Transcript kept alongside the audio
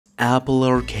Apple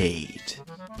Arcade,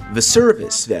 the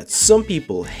service that some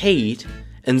people hate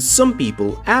and some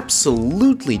people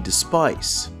absolutely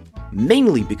despise,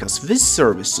 mainly because this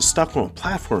service is stuck on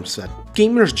platforms that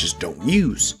gamers just don't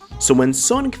use. So when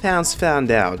Sonic fans found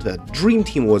out that Dream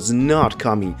Team was not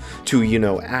coming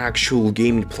to, actual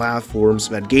gaming platforms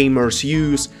that gamers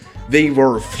use, they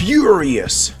were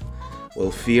furious.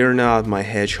 Well, fear not, my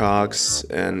hedgehogs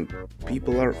and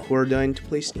people who are dying to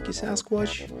play Sneaky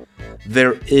Sasquatch.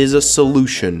 There is a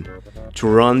solution to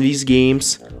run these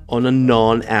games on a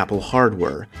non-Apple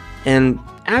hardware. And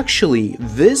actually,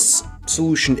 this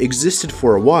solution existed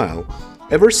for a while,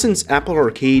 ever since Apple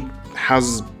Arcade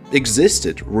has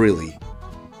existed, really.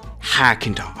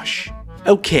 Hackintosh.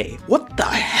 Okay, what the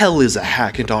hell is a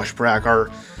Hackintosh,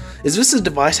 Bracker? Is this a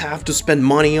device I have to spend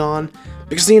money on?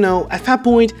 Because, at that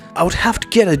point, I would have to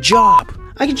get a job.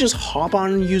 I could just hop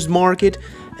on a used market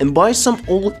and buy some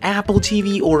old Apple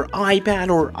TV or iPad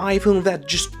or iPhone that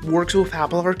just works with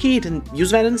Apple Arcade and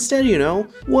use that instead,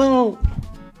 Well,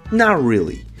 not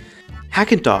really.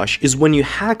 Hackintosh is when you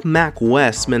hack Mac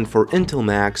OS meant for Intel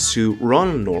Macs to run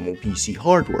on normal PC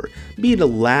hardware, be it a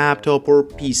laptop or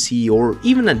PC or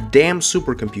even a damn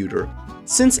supercomputer.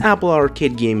 Since Apple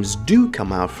Arcade games do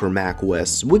come out for Mac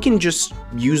OS, we can just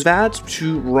use that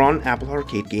to run Apple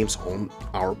Arcade games on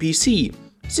our PC.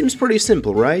 Seems pretty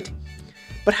simple, right?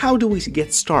 But how do we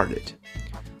get started?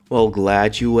 Well,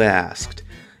 glad you asked.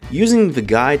 Using the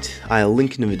guide I'll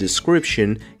link in the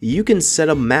description, you can set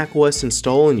up macOS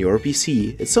install on your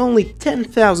PC. It's only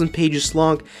 10,000 pages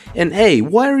long, and hey,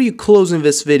 why are you closing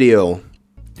this video?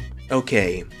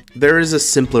 Okay, there is a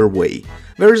simpler way.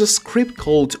 There is a script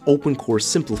called OpenCore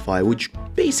Simplify, which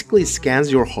basically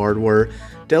scans your hardware,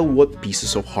 tell what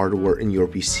pieces of hardware in your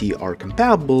PC are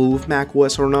compatible with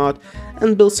macOS or not,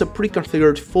 and builds a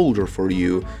pre-configured folder for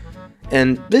you.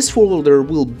 And this folder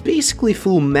will basically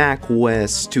fool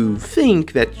macOS to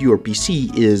think that your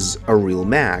PC is a real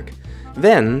Mac.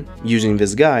 Then, using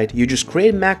this guide, you just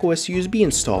create a macOS USB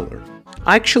installer.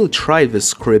 I actually tried this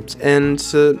script and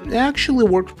it actually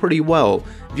worked pretty well.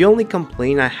 The only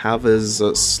complaint I have is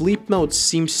sleep mode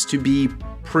seems to be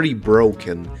pretty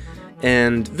broken,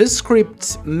 and this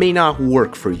script may not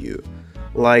work for you.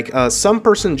 Like, some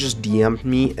person just DM'd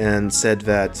me and said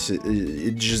that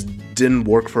it just didn't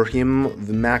work for him,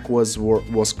 the Mac was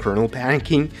kernel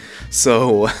panicking,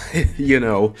 so,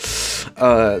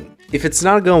 if it's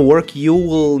not gonna work, you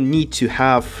will need to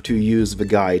have to use the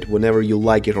guide whenever you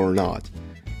like it or not.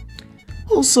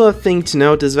 Also, a thing to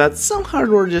note is that some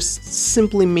hardware just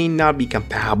simply may not be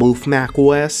compatible with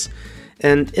macOS,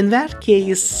 and in that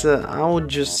case, I would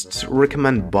just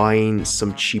recommend buying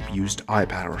some cheap used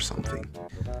iPad or something.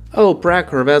 Oh,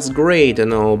 Pracker, that's great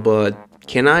and all, but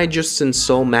can I just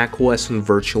install macOS on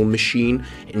virtual machine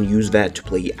and use that to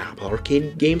play Apple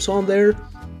Arcade games on there?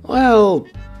 Well,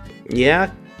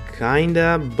 yeah,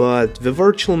 kinda, but the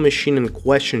virtual machine in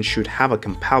question should have a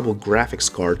compatible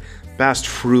graphics card passed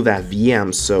through that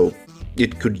VM so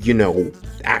it could,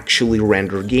 actually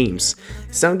render games.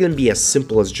 It's not gonna be as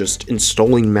simple as just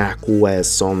installing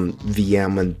macOS on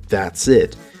VM and that's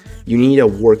it. You need a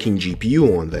working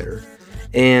GPU on there.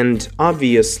 And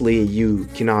obviously you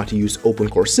cannot use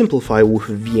OpenCore Simplify with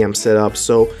a VM setup,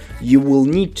 so you will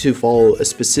need to follow a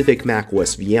specific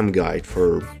macOS VM guide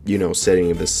for,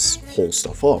 setting this whole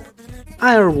stuff up.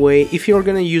 Either way, if you're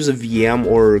gonna use a VM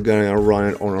or gonna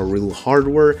run it on a real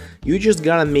hardware, you just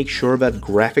gotta make sure that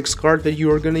graphics card that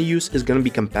you are gonna use is gonna be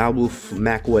compatible with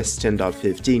macOS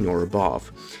 10.15 or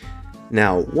above.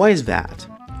 Now, why is that?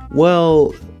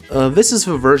 Well, this is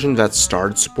the version that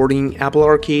started supporting Apple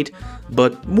Arcade,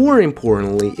 but more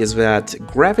importantly is that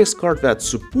graphics cards that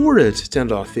supported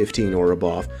 10.15 or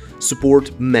above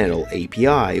support Metal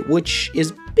API, which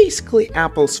is basically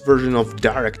Apple's version of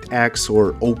DirectX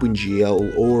or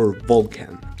OpenGL or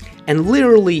Vulkan. And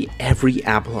literally every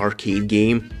Apple Arcade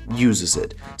game uses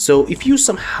it. So if you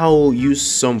somehow use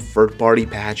some third-party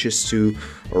patches to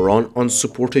run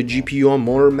unsupported GPU on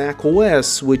modern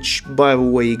macOS, which by the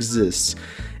way exists,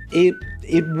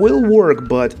 it will work,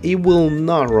 but it will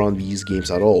not run these games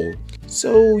at all.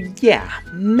 So yeah,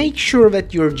 make sure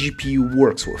that your GPU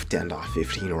works with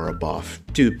 10.15 or above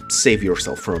to save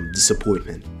yourself from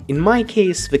disappointment. In my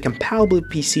case, the compatible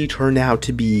PC turned out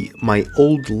to be my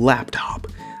old laptop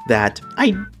that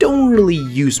I don't really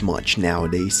use much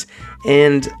nowadays,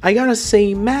 and I gotta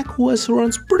say macOS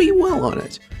runs pretty well on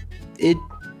it. It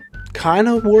kind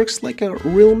of works like a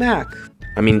real Mac.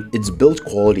 I mean, its build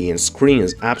quality and screen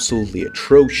is absolutely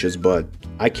atrocious, but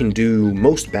I can do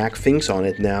most Mac things on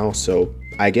it now, so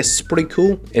I guess is pretty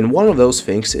cool, and one of those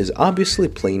things is obviously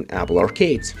playing Apple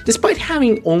Arcades. Despite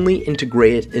having only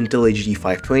integrated Intel HD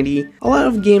 520, a lot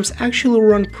of games actually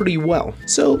run pretty well,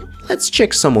 so let's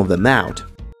check some of them out.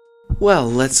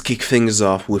 Well, let's kick things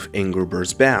off with Angry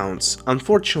Birds Bounce.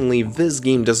 Unfortunately, this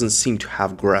game doesn't seem to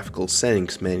have graphical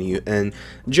settings menu, and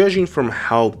judging from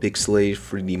how pixelated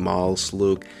 3D models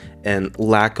look and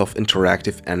lack of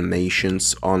interactive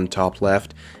animations on top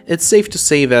left, it's safe to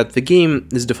say that the game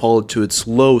is defaulted to its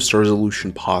lowest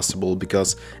resolution possible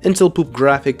because Intel Poop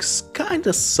graphics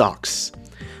kinda sucks.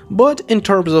 But in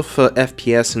terms of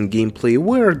FPS and gameplay,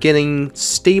 we're getting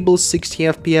stable 60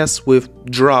 FPS with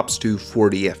drops to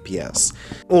 40 FPS,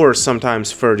 or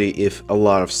sometimes 30 if a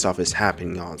lot of stuff is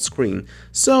happening on screen.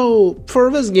 So for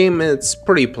this game it's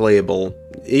pretty playable.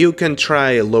 You can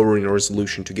try lowering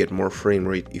resolution to get more frame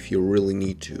rate if you really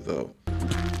need to though.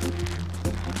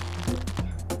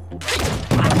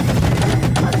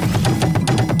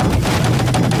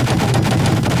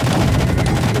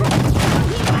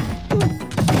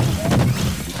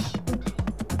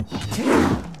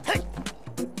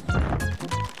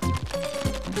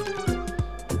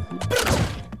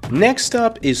 Next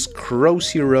up is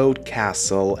Crossy Road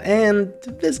Castle, and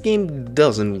this game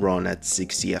doesn't run at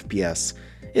 60 FPS.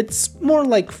 It's more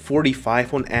like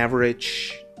 45 on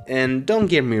average, and don't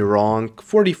get me wrong,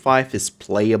 45 is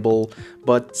playable,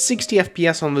 but 60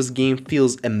 FPS on this game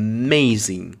feels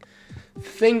amazing.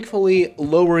 Thankfully,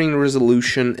 lowering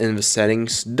resolution in the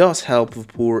settings does help with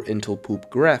poor Intel Poop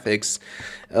graphics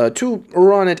to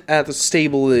run it at a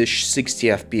stable-ish 60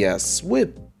 FPS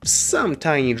with some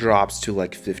tiny drops to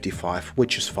like 55,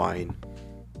 which is fine.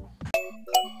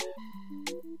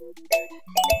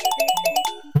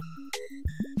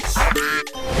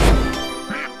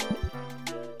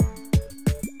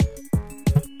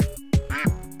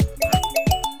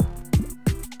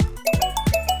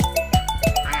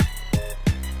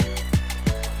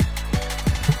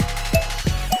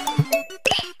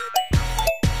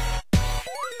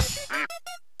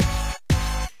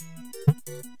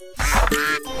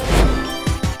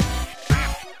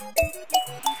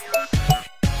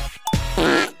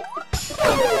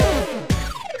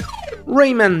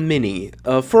 Rayman Mini.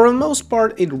 For the most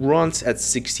part it runs at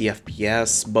 60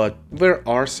 FPS, but there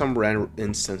are some rare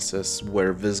instances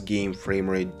where this game frame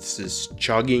rate is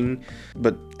chugging.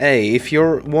 But hey, if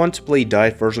you want to play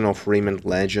diet version of Rayman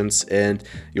Legends and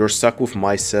you're stuck with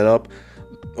my setup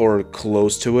or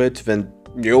close to it, then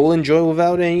you'll enjoy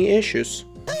without any issues.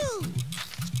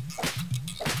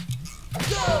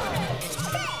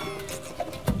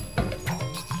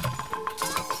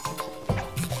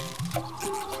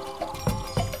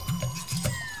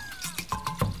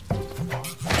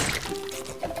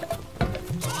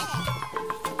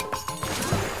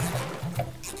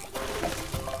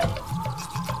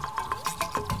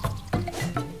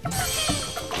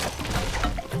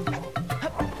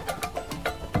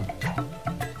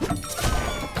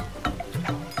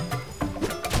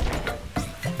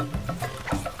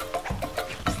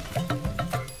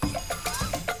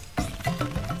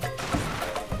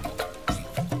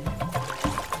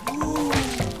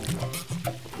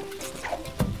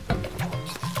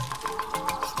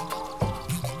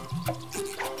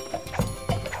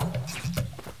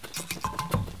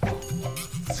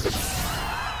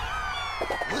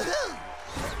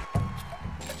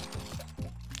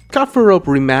 Cutthroat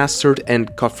Remastered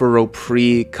and Cutthroat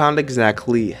Free can't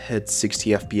exactly hit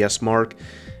 60 FPS mark.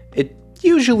 It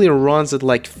usually runs at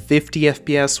like 50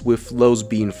 FPS with lows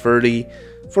being 30.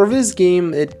 For this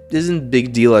game it isn't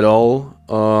big deal at all.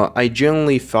 I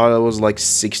generally thought it was like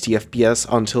 60 FPS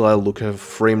until I looked at the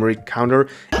frame rate counter.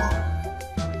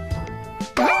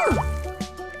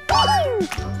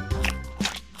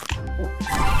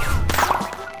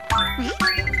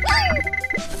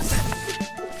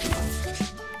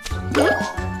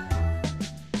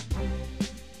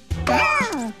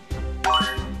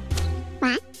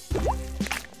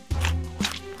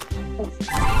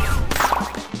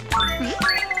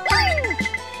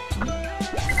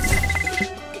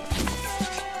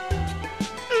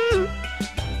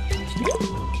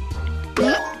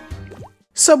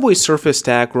 Subway Surface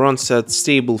Attack runs at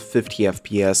stable 50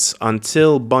 FPS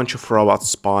until a bunch of robots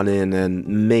spawn in and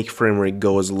make frame rate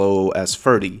go as low as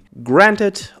 30.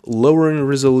 Granted, lowering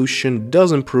resolution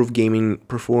does improve gaming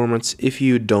performance if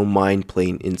you don't mind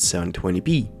playing in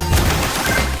 720p.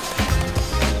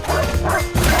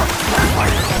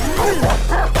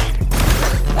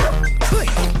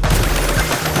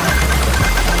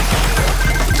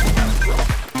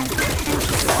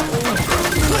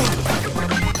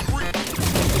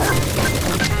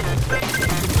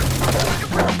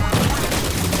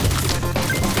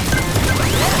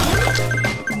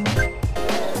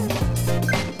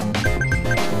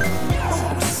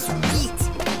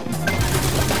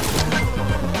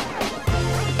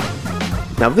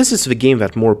 Now this is the game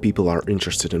that more people are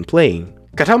interested in playing.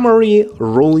 Katamari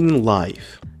Rolling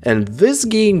Life. And this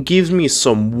game gives me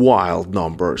some wild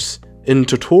numbers. In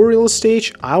tutorial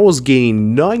stage, I was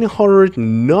getting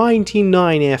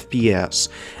 999 FPS,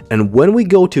 and when we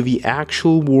go to the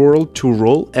actual world to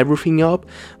roll everything up,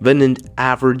 then it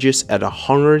averages at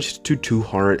 100 to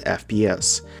 200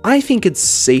 FPS. I think it's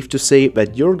safe to say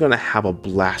that you're gonna have a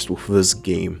blast with this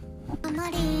game.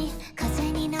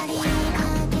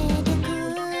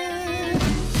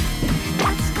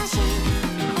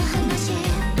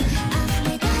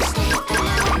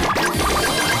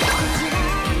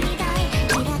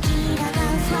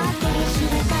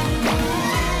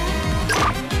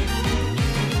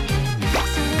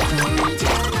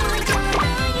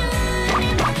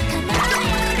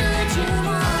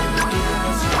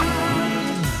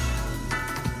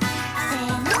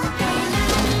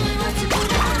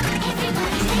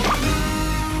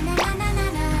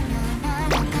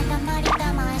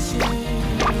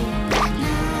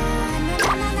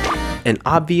 And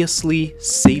obviously,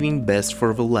 saving best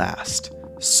for the last,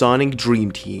 Sonic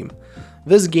Dream Team.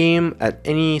 This game at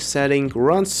any setting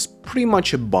runs pretty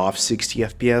much above 60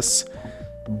 FPS,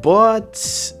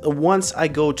 but once I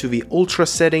go to the ultra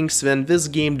settings, then this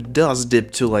game does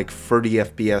dip to like 30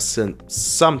 FPS and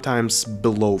sometimes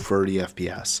below 30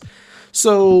 FPS.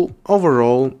 So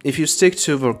overall, if you stick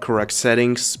to the correct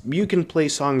settings, you can play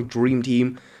Sonic Dream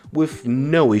Team with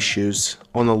no issues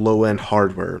on a low-end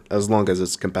hardware, as long as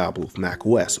it's compatible with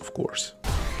macOS, of course.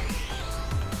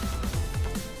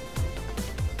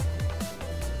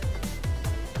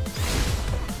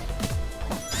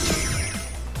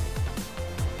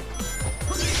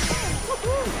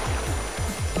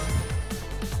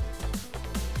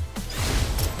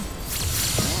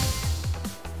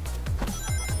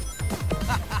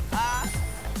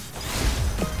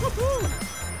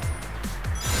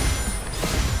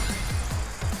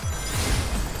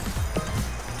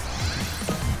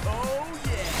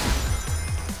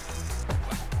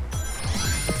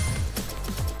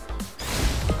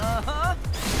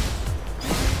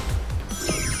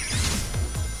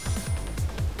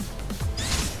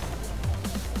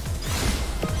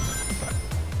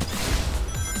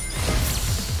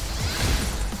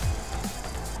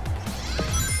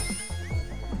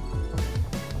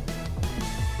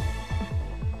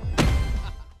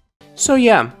 So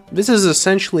yeah, this is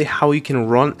essentially how you can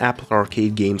run Apple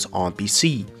Arcade games on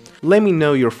PC. Let me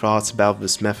know your thoughts about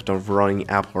this method of running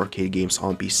Apple Arcade games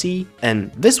on PC.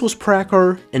 And this was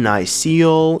Pracker, and I see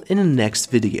y'all in the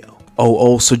next video. Oh,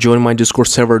 also join my Discord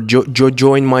server,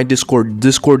 join my Discord,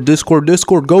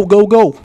 go, go, go!